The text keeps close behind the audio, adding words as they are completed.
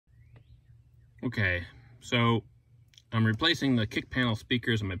Okay, so I'm replacing the kick panel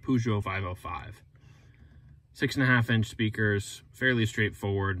speakers on my Peugeot 505. 6.5-inch speakers, fairly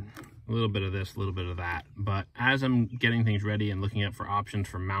straightforward. A little bit of this, a little bit of that. But as I'm getting things ready and looking at for options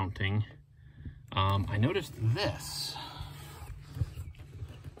for mounting, I noticed this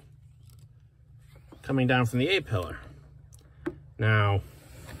coming down from the A-pillar. Now,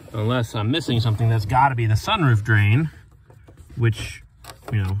 unless I'm missing something, that's got to be the sunroof drain, which,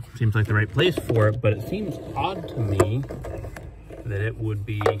 you know, seems like the right place for it, but it seems odd to me that it would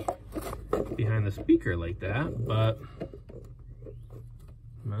be behind the speaker like that, but,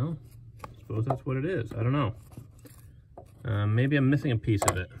 well, I suppose that's what it is. I don't know. Maybe I'm missing a piece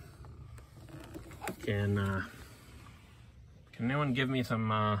of it. Can anyone give me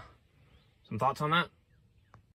some thoughts on that?